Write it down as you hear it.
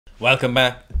Welcome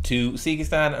back to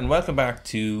Sikistan and welcome back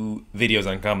to Videos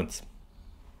and Comments,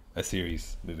 a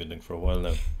series we've been doing for a while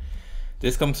now.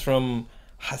 This comes from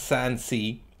Hassan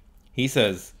C. He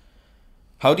says,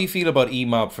 how do you feel about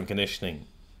EMOM for conditioning?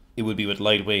 It would be with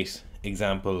lightweight,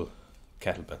 example,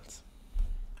 kettlebells.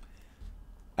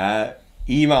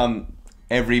 EMOM,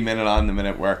 every minute on the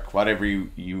minute work, whatever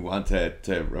you want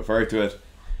to refer to it,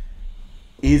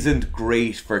 isn't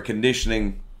great for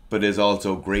conditioning, but is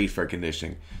also great for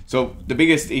conditioning. So the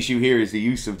biggest issue here is the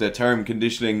use of the term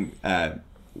conditioning.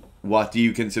 What do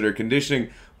you consider conditioning?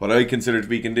 What I consider to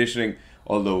be conditioning,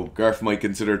 although Garth might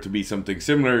consider it to be something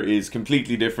similar, is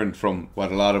completely different from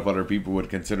what a lot of other people would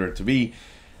consider it to be.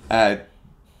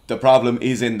 The problem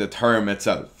is in the term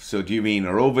itself. So do you mean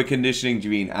aerobic conditioning? Do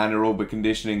you mean anaerobic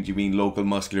conditioning? Do you mean local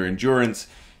muscular endurance?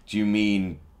 Do you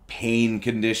mean pain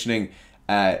conditioning?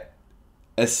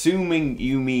 Assuming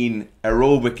you mean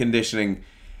aerobic conditioning,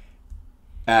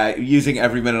 using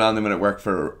every minute on the minute work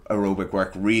for aerobic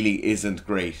work really isn't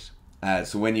great.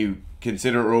 So when you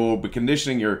consider aerobic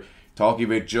conditioning, you're talking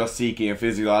about just seeking a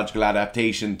physiological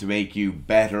adaptation to make you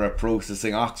better at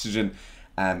processing oxygen.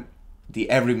 The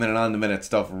every minute on the minute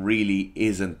stuff really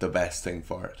isn't the best thing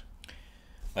for it.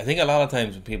 I think a lot of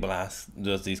times when people ask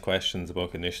just these questions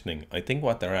about conditioning, I think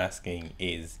what they're asking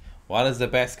is, what is the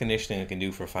best conditioning I can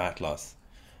do for fat loss?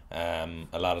 A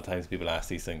lot of times people ask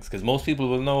these things because most people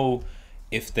will know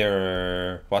if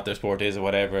what their sport is or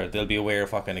whatever. They'll be aware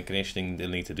of what kind of conditioning they'll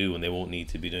need to do, and they won't need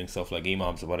to be doing stuff like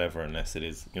EMOMs or whatever unless it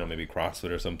is, maybe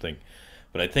CrossFit or something.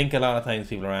 But I think a lot of times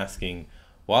people are asking,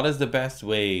 what is the best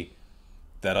way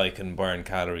that I can burn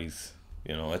calories?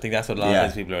 I think that's what a lot of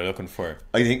times people are looking for.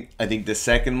 I think the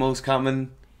second most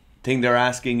common thing they're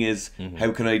asking is,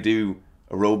 how can I do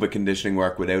aerobic conditioning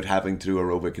work without having to do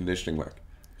aerobic conditioning work?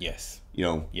 Yes.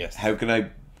 Yes. How can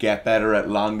I get better at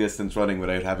long distance running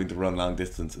without having to run long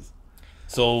distances?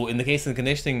 So in the case of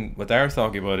conditioning, what they're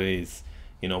talking about is,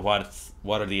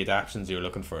 what are the adaptations you're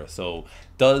looking for? So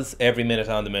does every minute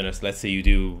on the minute, let's say you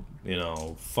do,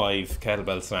 5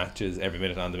 kettlebell snatches every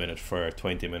minute on the minute for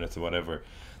 20 minutes or whatever.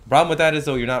 The problem with that is,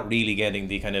 though, you're not really getting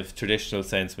the kind of traditional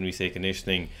sense. When we say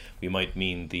conditioning, we might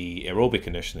mean the aerobic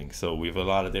conditioning. So we have a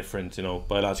lot of different,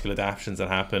 biological adaptations that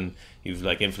happen. You've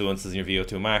like influences in your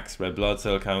VO2 max, red blood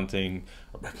cell counts, your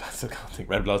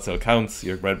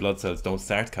red blood cells don't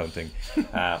start counting,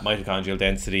 mitochondrial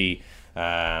density,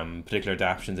 particular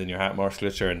adaptations in your heart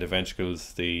musculature and the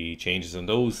ventricles, the changes in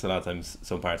those. A lot of times,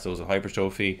 some parts of those are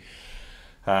hypertrophy.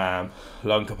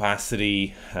 Lung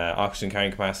capacity, oxygen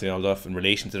carrying capacity, and all that in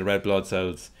relation to the red blood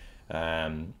cells.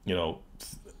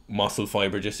 Muscle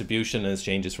fiber distribution as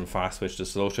changes from fast twitch to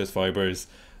slow twitch fibers,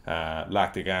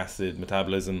 lactic acid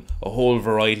metabolism, a whole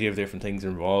variety of different things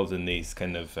involved in these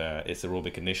kind of it's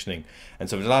aerobic conditioning. And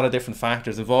so there's a lot of different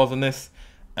factors involved in this,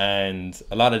 and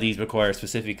a lot of these require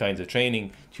specific kinds of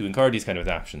training to encourage these kind of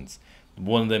adaptations.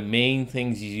 One of the main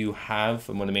things you have,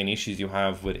 and one of the main issues you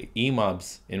have with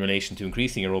EMOMs in relation to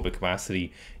increasing aerobic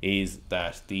capacity, is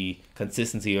that the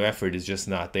consistency of effort is just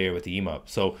not there with the EMOM.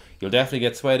 So you'll definitely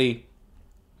get sweaty,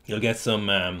 you'll get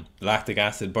some lactic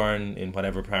acid burn in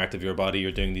whatever part of your body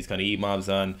you're doing these kind of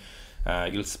EMOMs on.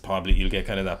 You'll get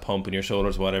kind of that pump in your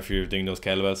shoulders, whatever, if you're doing those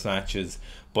kettlebell snatches.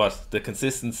 But the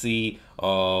consistency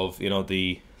of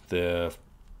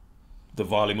the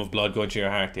volume of blood going to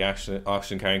your heart, the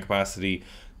oxygen carrying capacity,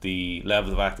 the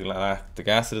levels of lactic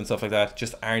acid and stuff like that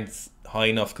just aren't high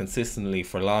enough consistently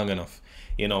for long enough.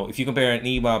 If you compare an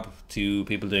EMOM to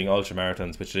people doing ultra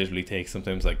marathons, which literally takes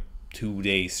sometimes like 2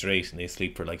 days straight and they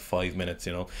sleep for like 5 minutes,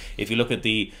 if you look at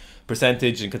the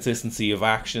percentage and consistency of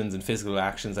actions and physical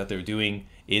actions that they're doing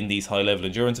in these high level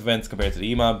endurance events compared to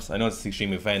the EMOMs, I know it's an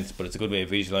extreme event, but it's a good way of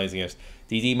visualizing it.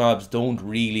 These EMOMs don't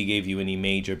really give you any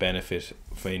major benefit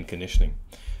in conditioning.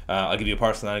 I'll give you a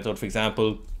personal anecdote. For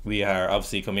example, we are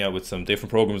obviously coming out with some different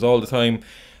programs all the time,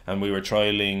 and we were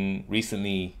trialing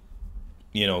recently,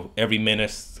 every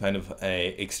minute kind of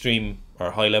extreme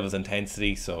or high levels of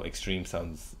intensity. So extreme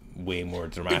sounds way more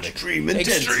dramatic. Extreme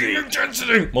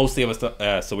intensity. Mostly of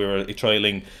us, so we were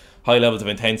trialing high levels of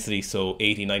intensity, so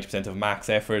 80-90% of max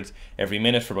effort every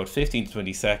minute for about 15 to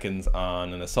 20 seconds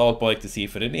on an assault bike to see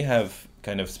if it didn't have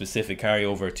kind of specific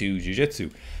carryover to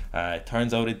jiu-jitsu. It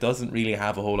turns out it doesn't really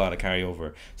have a whole lot of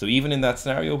carryover. So even in that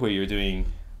scenario where you're doing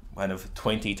kind of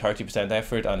 20-30%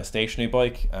 effort on a stationary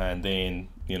bike, and then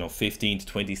 15 to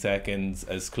 20 seconds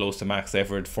as close to max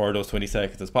effort for those 20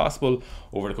 seconds as possible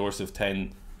over the course of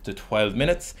 10 to 12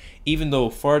 minutes, even though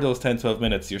for those 10-12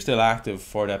 minutes you're still active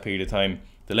for that period of time,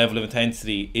 the level of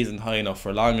intensity isn't high enough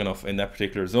for long enough in that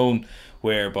particular zone,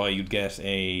 whereby you'd get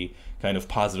a kind of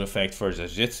positive effect for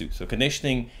jiu-jitsu. So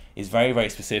conditioning is very, very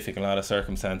specific in a lot of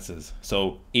circumstances.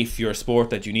 So if your sport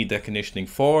that you need that conditioning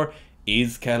for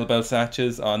is kettlebell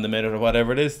snatches on the minute or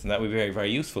whatever it is, then that would be very, very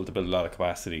useful to build a lot of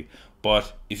capacity.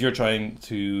 But if you're trying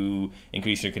to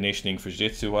increase your conditioning for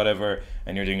jiu-jitsu or whatever,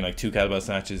 and you're doing like 2 kettlebell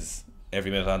snatches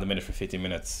every minute on the minute for 50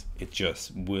 minutes, it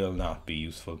just will not be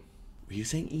useful. Were you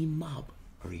saying EMOM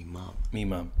or EMOM?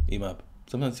 EMOM.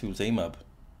 Sometimes people say EMOM.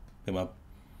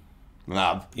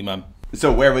 EMOM.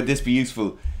 So where would this be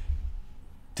useful?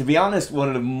 To be honest, one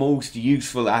of the most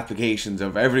useful applications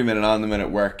of every minute on the minute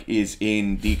work is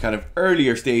in the kind of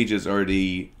earlier stages or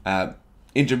the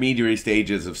intermediary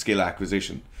stages of skill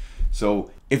acquisition.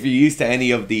 So if you're used to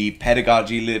any of the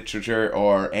pedagogy literature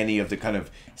or any of the kind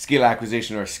of skill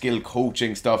acquisition or skill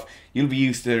coaching stuff, you'll be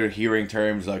used to hearing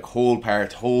terms like whole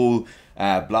part, whole,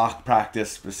 block practice,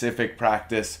 specific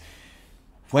practice.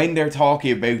 When they're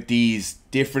talking about these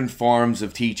different forms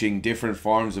of teaching, different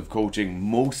forms of coaching,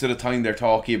 most of the time they're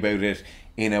talking about it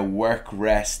in a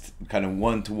work-rest kind of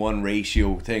 1-to-1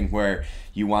 ratio thing, where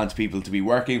you want people to be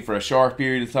working for a short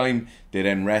period of time, they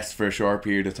then rest for a short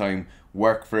period of time,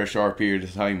 work for a short period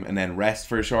of time, and then rest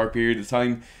for a short period of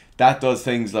time. That does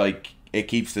things like it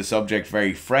keeps the subject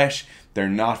very fresh. They're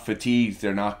not fatigued.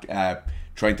 They're not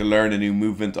trying to learn a new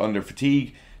movement under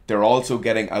fatigue. They're also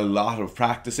getting a lot of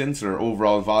practice in, so their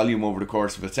overall volume over the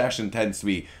course of a session tends to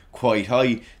be quite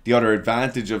high. The other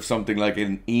advantage of something like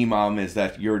an EMOM is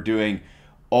that you're doing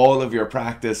all of your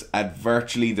practice at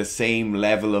virtually the same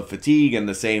level of fatigue and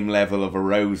the same level of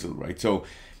arousal, right? So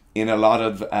in a lot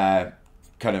of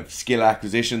kind of skill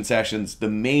acquisition sessions, the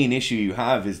main issue you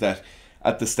have is that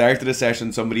at the start of the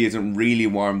session, somebody isn't really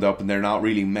warmed up and they're not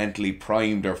really mentally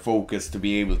primed or focused to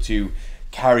be able to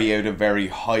carry out a very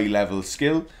high level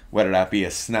skill, whether that be a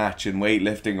snatch in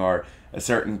weightlifting or a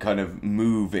certain kind of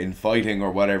move in fighting or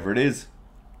whatever it is.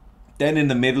 Then in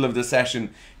the middle of the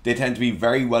session, they tend to be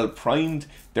very well primed.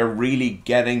 They're really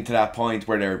getting to that point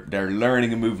where they're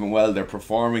learning a movement well, they're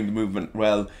performing the movement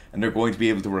well, and they're going to be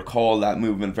able to recall that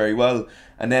movement very well.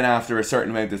 And then after a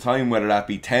certain amount of time, whether that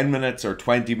be 10 minutes or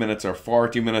 20 minutes or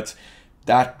 40 minutes,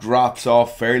 that drops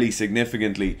off fairly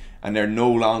significantly, and they're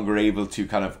no longer able to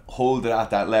kind of hold it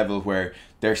at that level where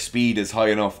their speed is high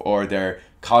enough or their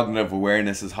cognitive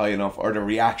awareness is high enough or the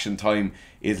reaction time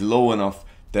is low enough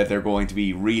that they're going to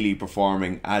be really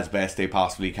performing as best they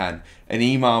possibly can. An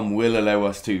EMOM will allow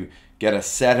us to get a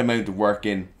set amount of work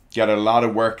in, get a lot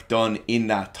of work done in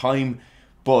that time,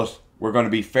 but we're going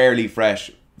to be fairly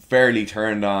fresh, fairly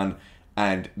turned on,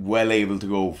 and well able to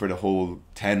go for the whole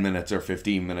 10 minutes or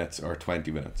 15 minutes or 20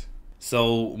 minutes.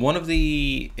 So one of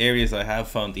the areas I have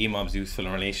found EMOMs useful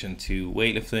in relation to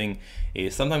weightlifting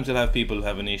is sometimes you'll have people who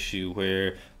have an issue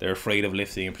where they're afraid of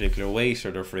lifting a particular weight,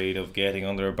 or they're afraid of getting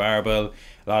under a barbell.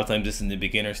 A lot of times this is in the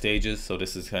beginner stages, so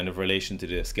this is kind of relation to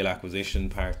the skill acquisition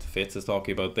part Fitz is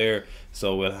talking about there.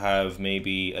 So we'll have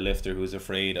maybe a lifter who's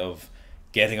afraid of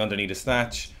getting underneath a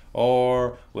snatch,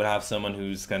 or we'll have someone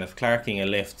who's kind of clerking a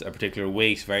lift, a particular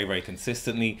weight very, very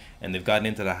consistently, and they've gotten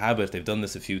into the habit, they've done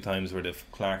this a few times where they've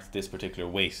clerked this particular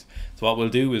weight. So what we'll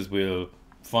do is we'll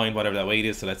find whatever that weight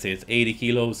is. So let's say it's 80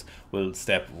 kilos, we'll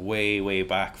step way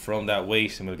back from that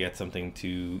weight and we'll get something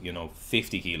to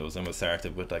 50 kilos, and we'll start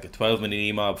it with like a 12-minute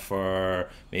EMOB for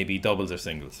maybe doubles or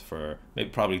singles, for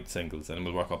maybe probably singles, and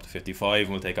we'll work up to 55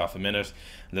 and we'll take off a minute,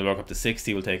 and then work up to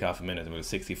 60, we'll take off a minute, and we'll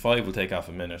 65, we'll take off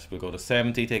a minute, we'll go to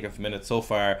 70, take off a minute, so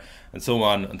far and so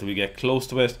on until we get close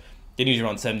to it. Then usually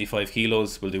around 75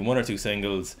 kilos we'll do 1 or 2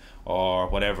 singles, or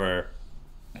whatever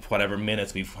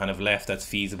minutes we've kind of left that's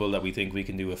feasible, that we think we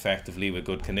can do effectively with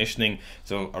good conditioning.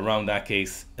 So around that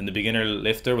case, in the beginner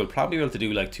lifter will probably be able to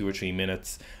do like 2 or 3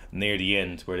 minutes near the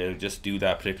end where they'll just do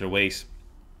that particular weight,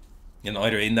 and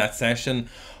either in that session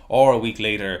or a week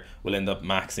later we'll end up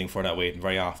maxing for that weight. And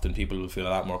very often people will feel a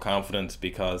lot more confident,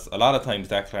 because a lot of times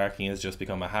that clerking has just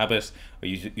become a habit, or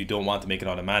you don't want to make it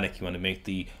automatic. You want to make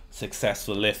the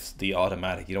successful lifts the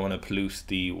automatic. You don't want to pollute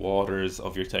the waters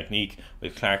of your technique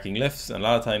with clerking lifts, and a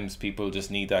lot of times people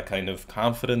just need that kind of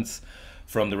confidence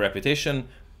from the repetition.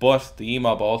 But the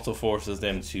EMOB also forces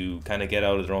them to kind of get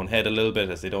out of their own head a little bit,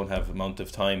 as they don't have amount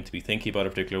of time to be thinking about a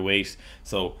particular weight.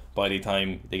 So by the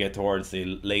time they get towards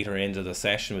the later end of the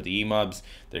session with the EMOBs,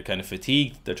 they're kind of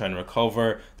fatigued, they're trying to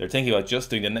recover, they're thinking about just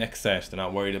doing the next set, they're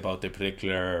not worried about the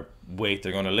particular weight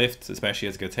they're going to lift, especially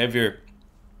as it gets heavier,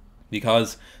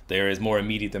 because there is more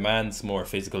immediate demands, more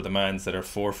physical demands that are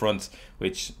forefront,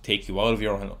 which take you out of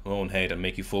your own head and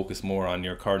make you focus more on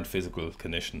your current physical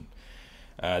condition.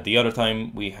 The other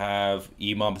time we have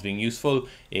EMOMs being useful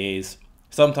is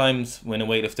sometimes when a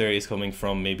weightlifter is coming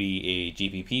from maybe a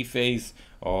GPP phase,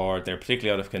 or they're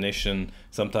particularly out of condition.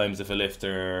 Sometimes if a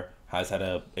lifter has had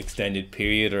a extended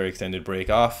period or extended break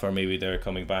off, or maybe they're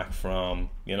coming back from,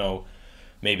 you know,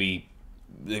 maybe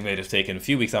they might have taken a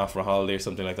few weeks off for a holiday or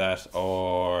something like that,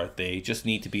 or they just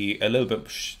need to be a little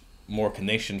bit more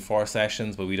conditioned for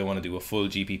sessions, but we don't want to do a full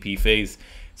GPP phase.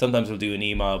 Sometimes we'll do an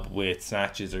EMOM with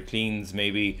snatches or cleans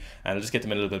maybe, and it'll just get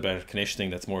them a little bit better conditioning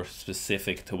that's more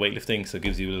specific to weightlifting, so it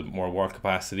gives you a little more work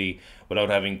capacity without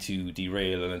having to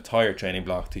derail an entire training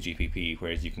block to GPP,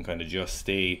 whereas you can kind of just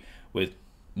stay with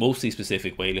mostly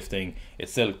specific weightlifting.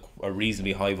 It's still a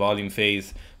reasonably high volume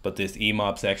phase, but this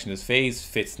EMOM section, this phase,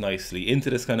 fits nicely into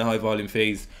this kind of high volume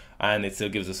phase, and it still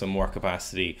gives us some more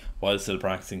capacity while still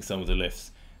practicing some of the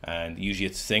lifts. And usually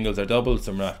it's singles or doubles,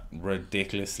 so we're not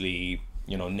ridiculously,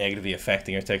 you know, negatively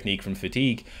affecting our technique from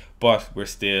fatigue, but we're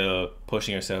still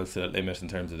pushing ourselves to the limit in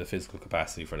terms of the physical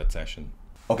capacity for that session.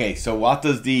 Okay, so what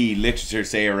does the literature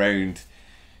say around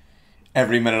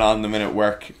every minute on the minute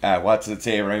work? What does it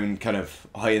say around kind of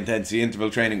high intensity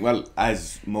interval training? Well,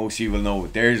 as most of you will know,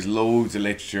 there's loads of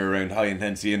literature around high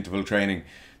intensity interval training.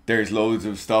 There's loads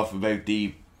of stuff about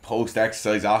the post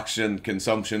exercise oxygen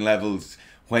consumption levels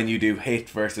when you do HIIT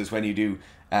versus when you do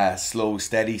slow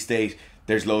steady state.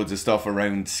 There's loads of stuff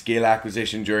around skill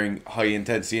acquisition during high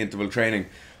intensity interval training.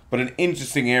 But an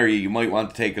interesting area you might want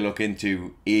to take a look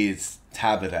into is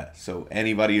Tabata. So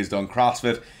anybody who's done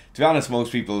CrossFit, to be honest,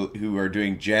 most people who are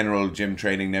doing general gym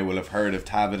training now will have heard of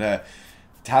Tabata.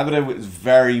 Tabata was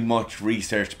very much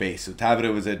research based. So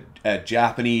Tabata was a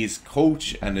Japanese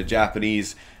coach and a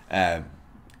Japanese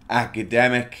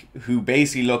academic who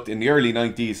basically looked in the early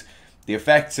 90s the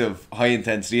effects of high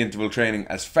intensity interval training.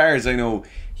 As far as I know,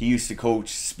 he used to coach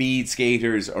speed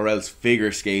skaters or else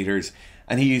figure skaters,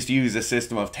 and he used to use a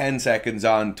system of 10 seconds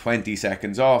on, 20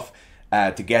 seconds off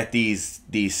to get these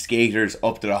skaters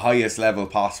up to the highest level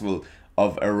possible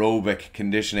of aerobic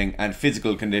conditioning and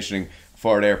physical conditioning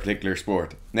for their particular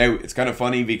sport. Now, it's kind of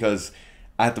funny because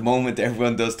at the moment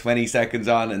everyone does 20 seconds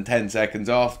on and 10 seconds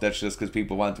off. That's just because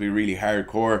people want to be really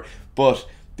hardcore, but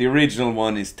the original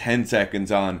one is 10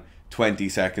 seconds on, 20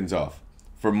 seconds off.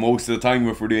 For most of the time,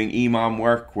 if we're doing EMOM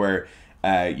work where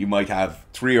you might have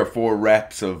 3 or 4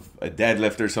 reps of a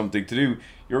deadlift or something to do,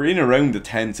 you're in around the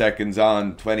 10 seconds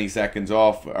on, 20 seconds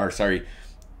off, or sorry,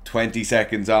 20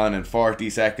 seconds on and 40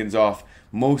 seconds off.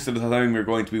 Most of the time you're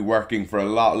going to be working for a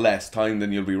lot less time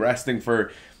than you'll be resting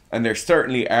for, and there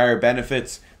certainly are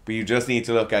benefits, but you just need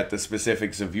to look at the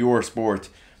specifics of your sport,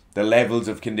 the levels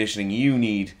of conditioning you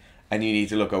need, and you need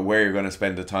to look at where you're going to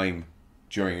spend the time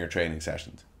during your training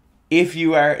sessions. If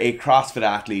you are a CrossFit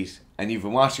athlete and you've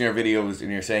been watching our videos and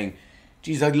you're saying,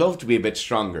 geez, I'd love to be a bit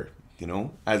stronger, you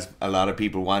know, as a lot of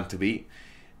people want to be,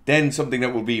 then something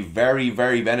that will be very,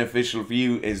 very beneficial for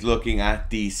you is looking at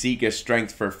the Seeka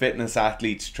Strength for Fitness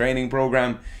Athletes training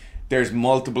program. There's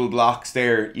multiple blocks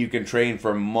there. You can train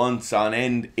for months on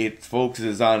end. It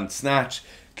focuses on snatch,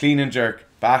 clean and jerk,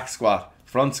 back squat,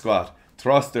 front squat,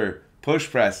 thruster, push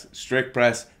press, strict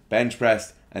press, bench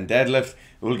press, and deadlift.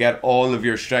 It will get all of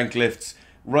your strength lifts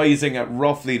rising at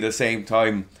roughly the same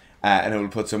time, and it will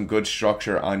put some good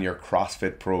structure on your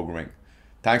CrossFit programming.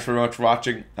 Thanks very much for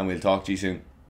watching, and we'll talk to you soon.